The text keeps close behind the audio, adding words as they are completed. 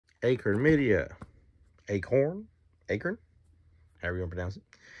Acorn Media, Acorn, however you want to pronounce it.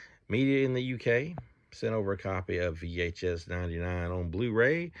 Media in the UK sent over a copy of VHS 99 on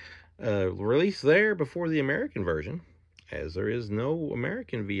Blu-ray, released there before the American version, as there is no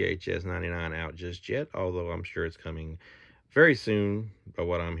American VHS 99 out just yet, although I'm sure it's coming very soon by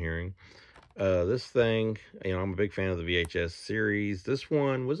what I'm hearing. This thing, I'm a big fan of the VHS series. This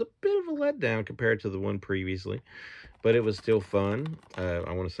one was a bit of a letdown compared to the one previously, but it was still fun.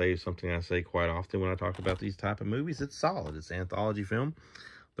 I want to say something I say quite often when I talk about these type of movies. It's solid. It's an anthology film.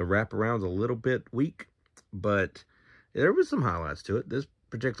 The wraparound's a little bit weak, but there was some highlights to it. This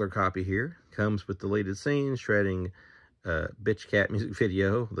particular copy here comes with deleted scenes, shredding Bitch Cat music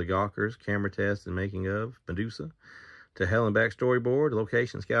video, the Gawkers, camera test and making of, Medusa, to Hell and Back storyboard,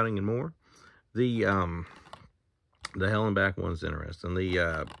 location scouting, and more. The Hell and Back one's interesting.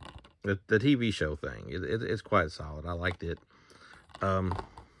 The TV show thing, it's quite solid. I liked it. The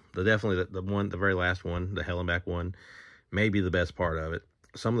very last one, the Hell and Back one, may be the best part of it.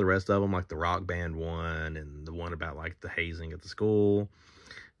 Some of the rest of them, like the rock band one and the one about like the hazing at the school,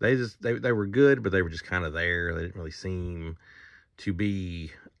 they were good, but they were just kind of there. They didn't really seem to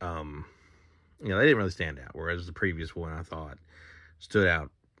be, they didn't really stand out. Whereas the previous one, I thought, stood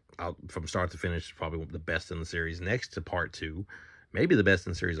out from start to finish, probably the best in the series, next to part 2, maybe the best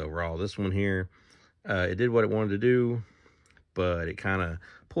in the series overall. This one here, it did what it wanted to do, but it kind of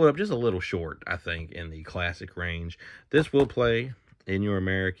pulled up just a little short, I think, in the classic range. This will play in your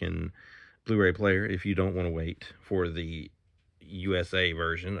American Blu-ray player if you don't want to wait for the USA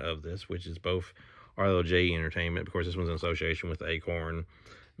version of this, which is both RLJ Entertainment. Of course, this one's in association with Acorn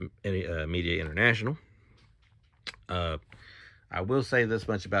Media International. I will say this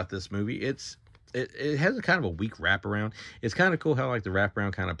much about this movie. It has a kind of a weak wraparound. It's kind of cool how like the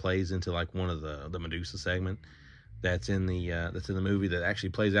wraparound kind of plays into like one of the Medusa segment that's in the movie that actually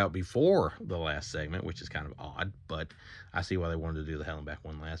plays out before the last segment, which is kind of odd, but I see why they wanted to do the Hell and Back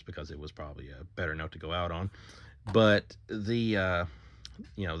one last, because it was probably a better note to go out on. But the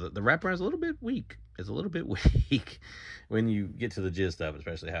wraparound is a little bit weak. It's a little bit weak when you get to the gist of it,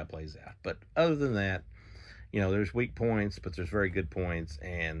 especially how it plays out. But other than that, there's weak points, but there's very good points,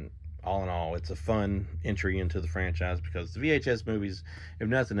 and all in all, it's a fun entry into the franchise, because the VHS movies, if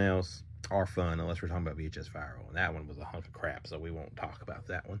nothing else, are fun, unless we're talking about VHS Viral, and that one was a hunk of crap, so we won't talk about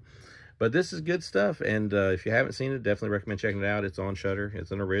that one. But this is good stuff, and if you haven't seen it, definitely recommend checking it out. It's on Shudder.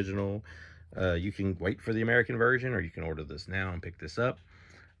 It's an original. You can wait for the American version, or you can order this now and pick this up.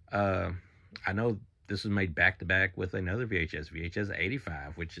 I know this was made back-to-back with another VHS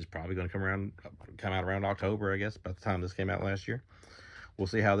 85, which is probably going to come out around October, I guess, by the time this came out last year. We'll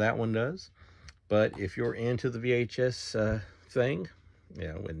see how that one does. But if you're into the VHS thing,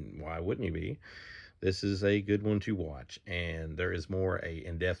 and why wouldn't you be? This is a good one to watch, and there is more a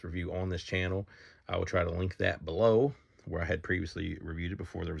in-depth review on this channel. I will try to link that below, where I had previously reviewed it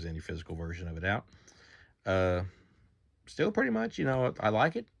before there was any physical version of it out. Still pretty much, I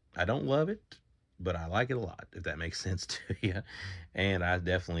like it. I don't love it, but I like it a lot, if that makes sense to you. And it's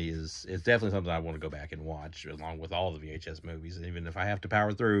definitely something I want to go back and watch, along with all the VHS movies, even if I have to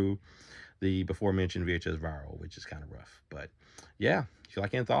power through the before-mentioned VHS Viral, which is kind of rough. But yeah, if you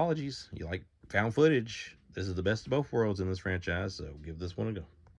like anthologies, you like found footage, this is the best of both worlds in this franchise, so give this one a go.